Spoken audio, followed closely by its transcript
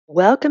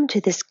Welcome to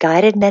this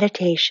guided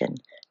meditation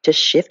to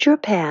shift your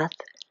path,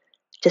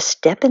 to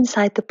step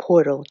inside the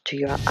portal to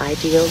your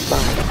ideal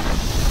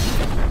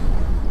life.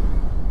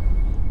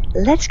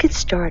 Let's get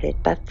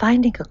started by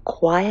finding a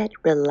quiet,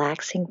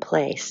 relaxing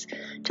place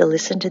to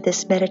listen to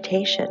this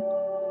meditation.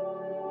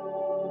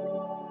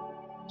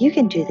 You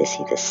can do this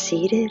either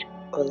seated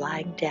or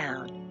lying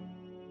down.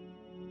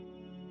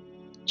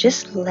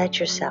 Just let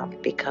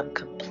yourself become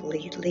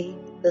completely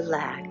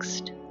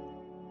relaxed.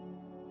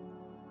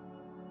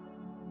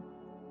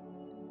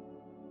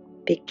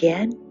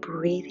 Begin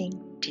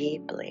breathing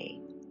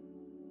deeply.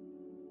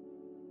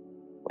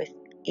 With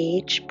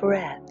each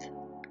breath,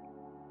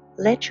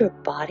 let your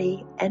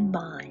body and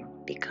mind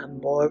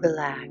become more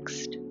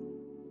relaxed.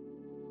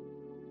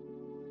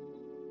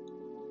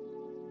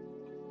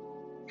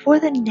 For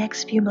the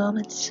next few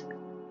moments,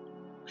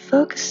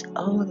 focus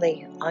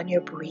only on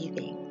your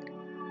breathing.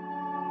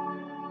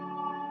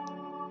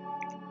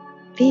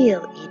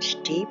 Feel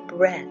each deep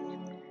breath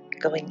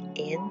going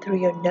in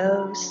through your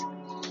nose,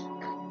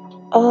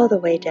 all the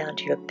way down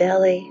to your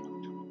belly.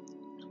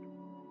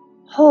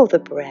 Hold the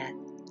breath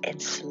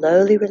and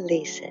slowly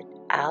release it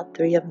out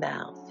through your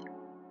mouth.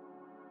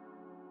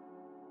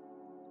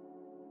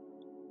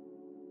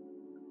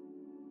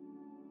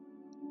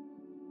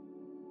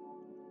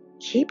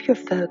 Keep your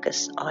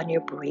focus on your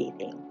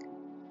breathing,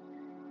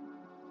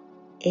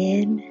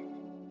 in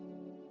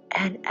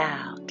and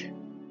out,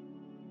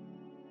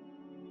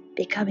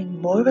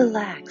 becoming more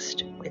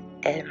relaxed with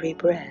every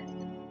breath.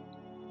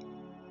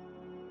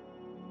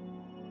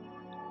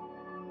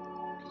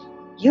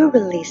 You're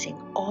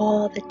releasing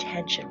all the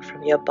tension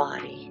from your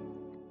body.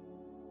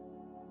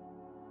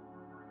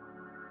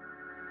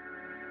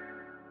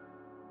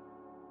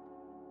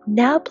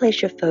 Now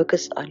place your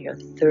focus on your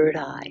third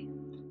eye,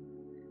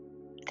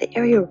 the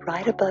area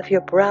right above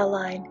your brow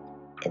line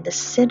in the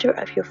center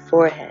of your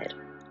forehead.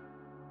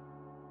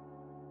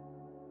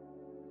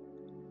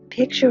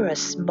 Picture a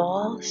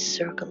small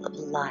circle of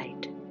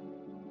light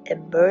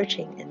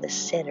emerging in the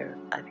center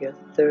of your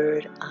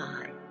third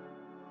eye.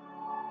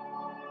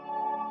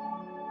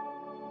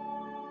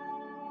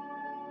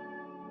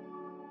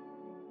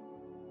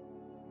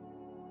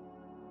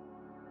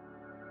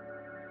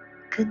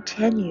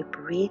 Continue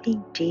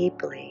breathing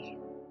deeply.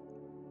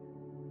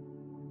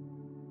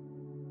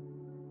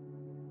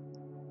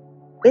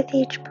 With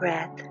each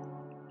breath,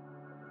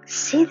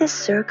 see the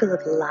circle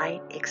of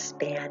light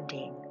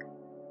expanding.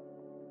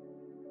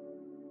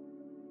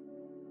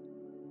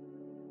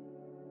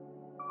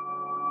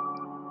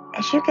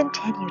 As you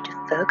continue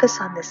to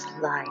focus on this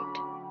light,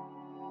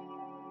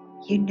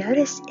 you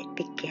notice it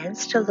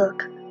begins to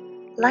look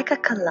like a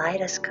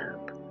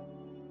kaleidoscope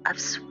of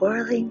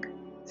swirling,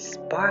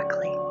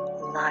 sparkling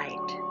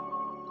light.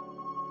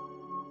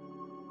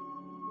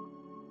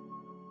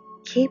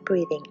 Keep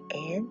breathing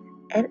in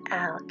and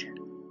out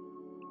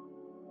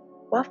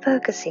while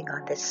focusing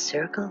on this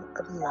circle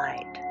of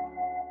light.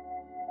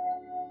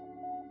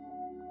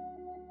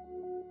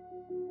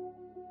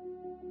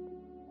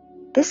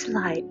 This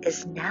light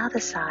is now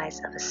the size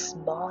of a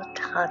small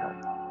tunnel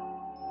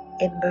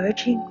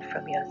emerging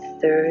from your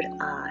third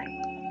eye.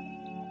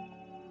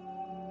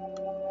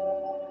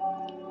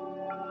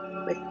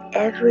 With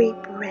every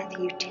breath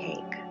you take,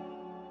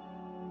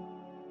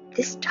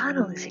 this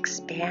tunnel is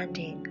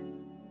expanding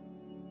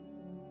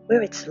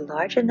where it's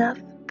large enough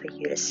for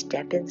you to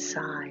step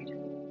inside.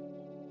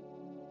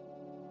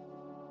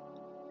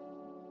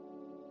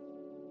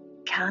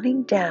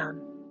 Counting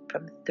down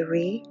from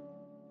 3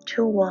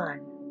 to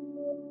 1,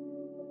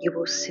 you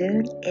will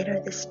soon enter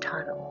this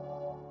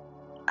tunnel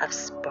of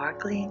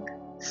sparkling,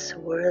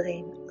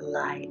 swirling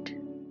light.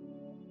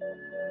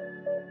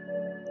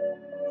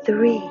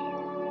 3.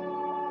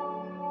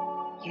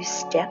 You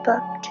step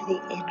up to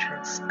the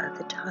entrance of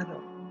the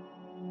tunnel.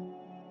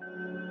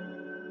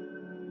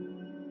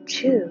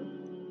 2.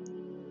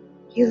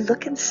 You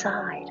look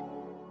inside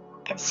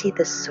and see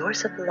the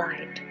source of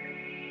light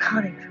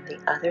coming from the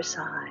other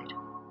side.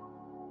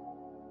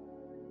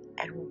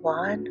 And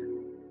 1.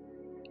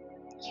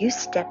 You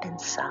step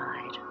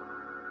inside.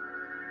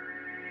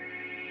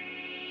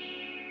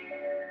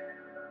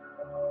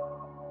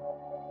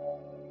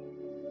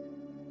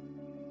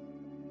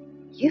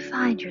 You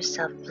find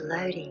yourself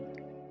floating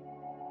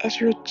as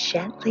you are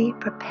gently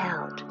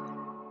propelled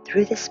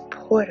through this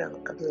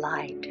portal of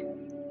light.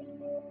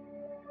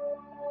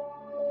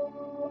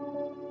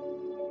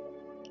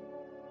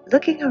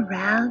 Looking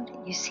around,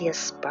 you see a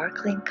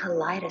sparkling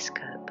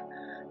kaleidoscope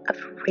of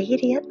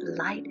radiant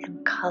light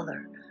and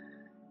color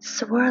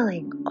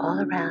swirling all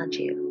around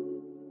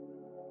you.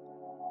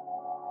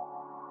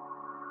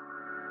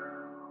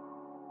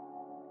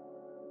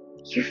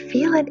 You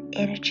feel an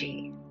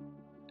energy,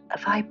 a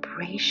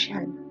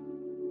vibration,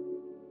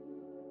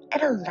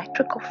 an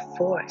electrical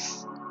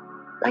force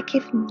like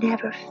you've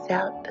never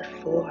felt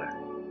before,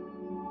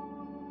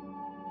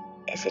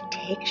 as it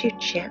takes you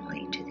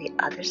gently to the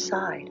other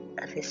side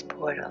of this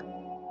portal.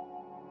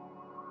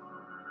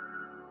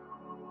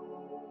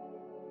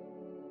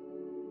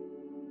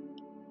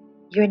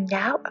 You're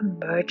now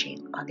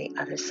emerging on the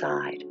other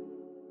side.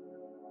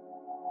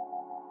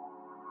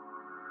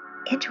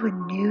 into a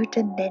new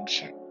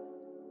dimension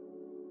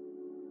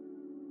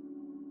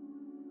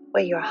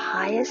where your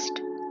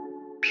highest,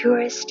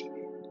 purest,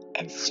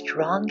 and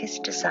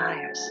strongest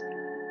desires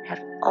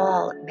have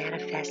all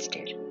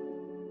manifested.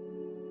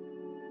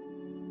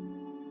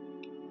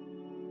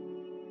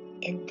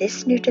 In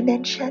this new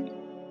dimension,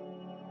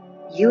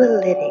 you are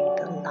living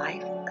the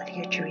life of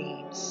your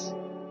dreams.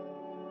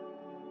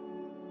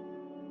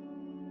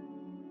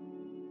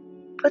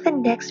 For the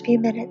next few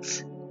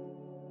minutes,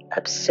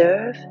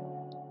 observe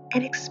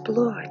and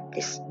explore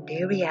this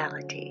new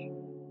reality.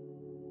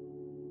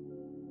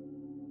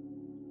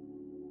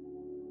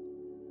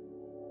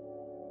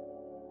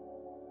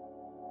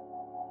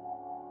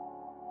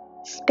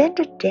 Spend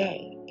a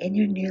day in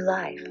your new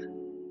life.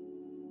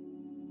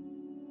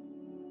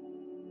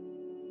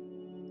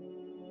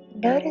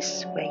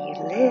 Notice where you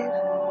live,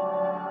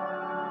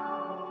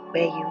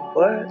 where you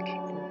work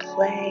and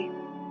play,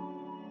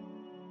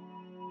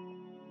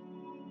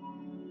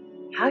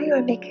 how you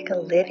are making a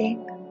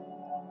living,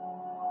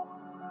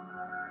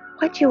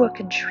 what you are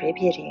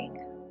contributing.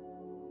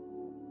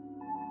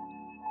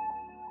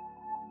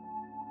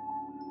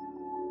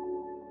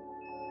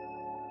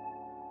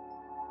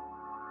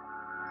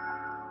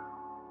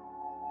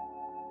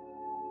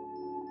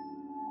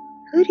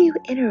 Who do you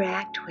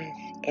interact with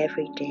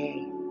every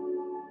day?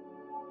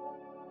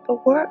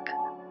 For work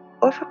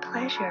or for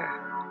pleasure?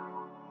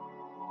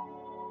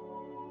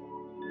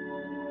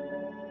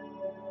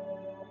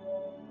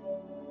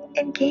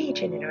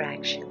 Engage in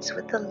interactions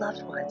with the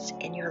loved ones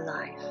in your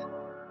life.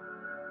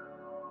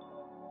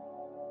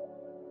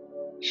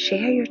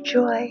 Share your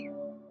joy,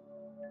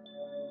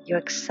 your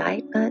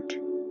excitement.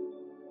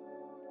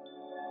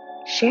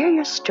 Share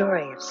your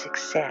story of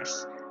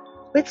success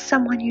with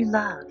someone you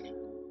love.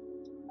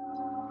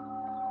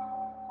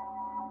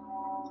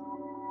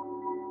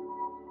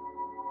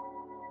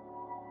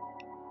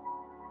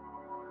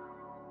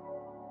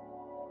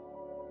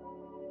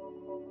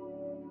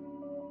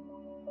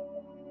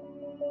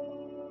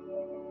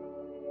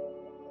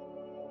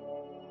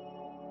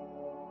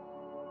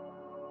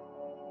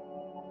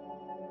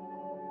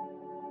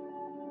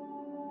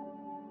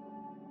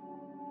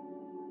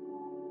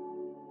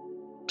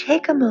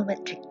 Take a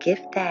moment to give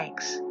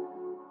thanks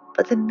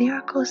for the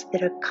miracles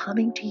that are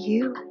coming to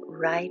you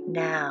right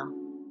now.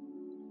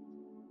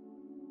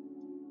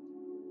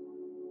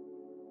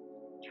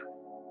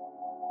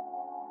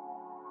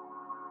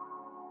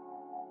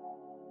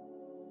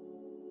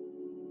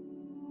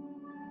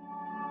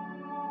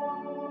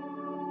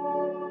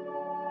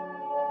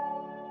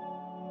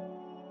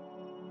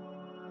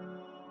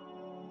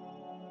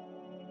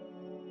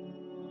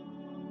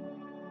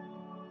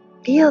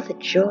 Feel the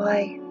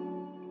joy,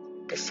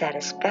 the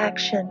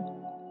satisfaction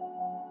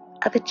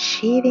of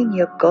achieving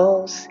your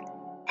goals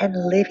and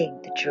living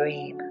the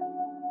dream.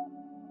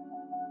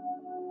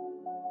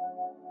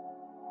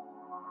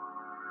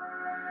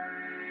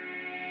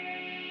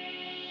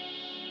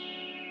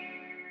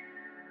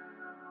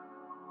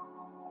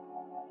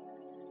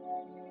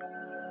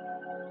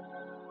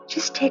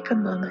 Just take a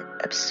moment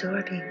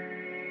absorbing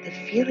the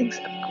feelings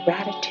of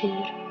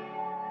gratitude,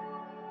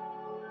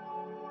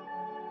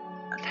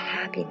 of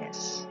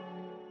happiness,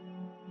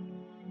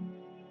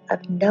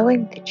 of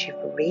knowing that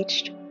you've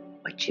reached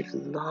what you've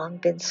long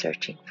been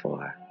searching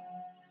for.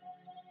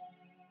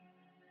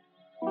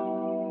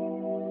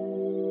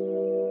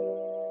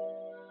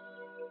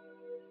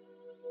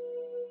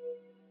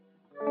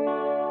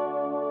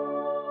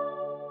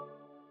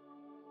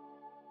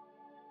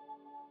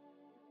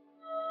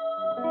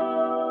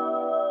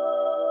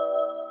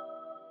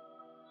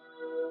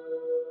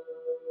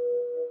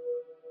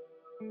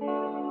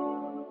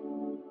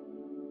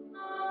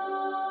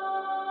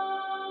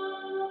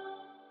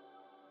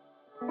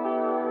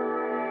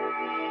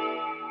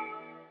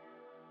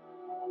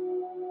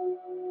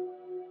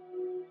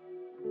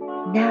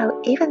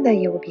 Now, even though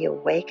you will be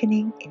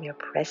awakening in your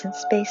present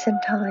space and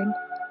time,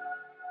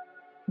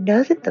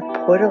 know that the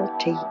portal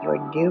to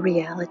your new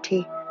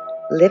reality,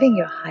 living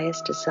your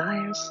highest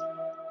desires,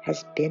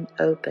 has been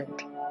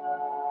opened.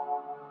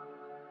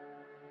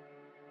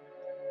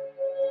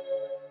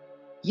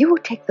 You will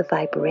take the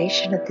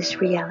vibration of this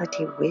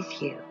reality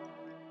with you.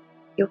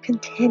 You'll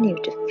continue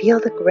to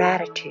feel the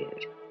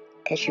gratitude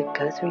as you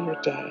go through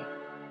your day.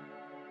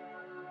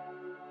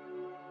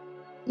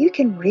 You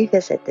can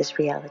revisit this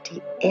reality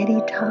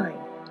anytime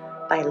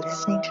by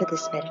listening to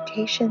this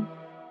meditation,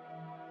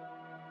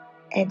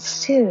 and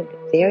soon,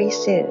 very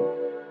soon,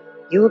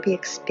 you will be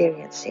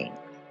experiencing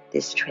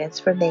this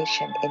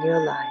transformation in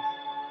your life.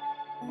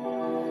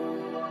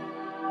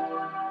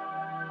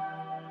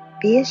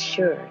 Be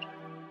assured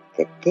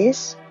that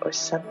this or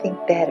something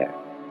better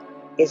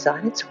is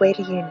on its way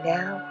to you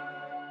now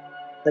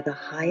for the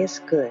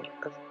highest good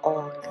of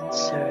all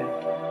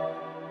concerned.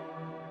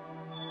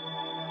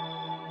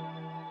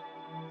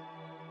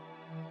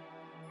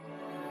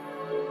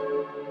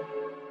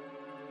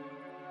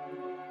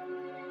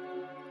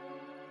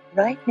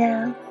 Right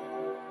now,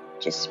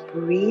 just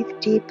breathe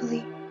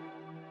deeply,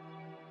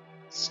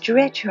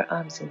 stretch your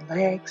arms and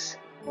legs,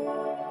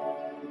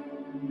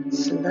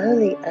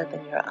 Slowly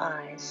open your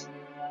eyes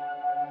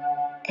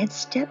and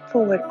step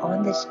forward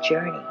on this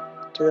journey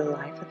to the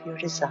life of your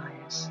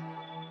desires.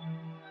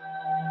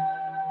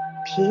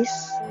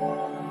 Peace,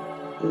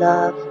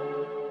 love,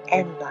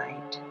 and light.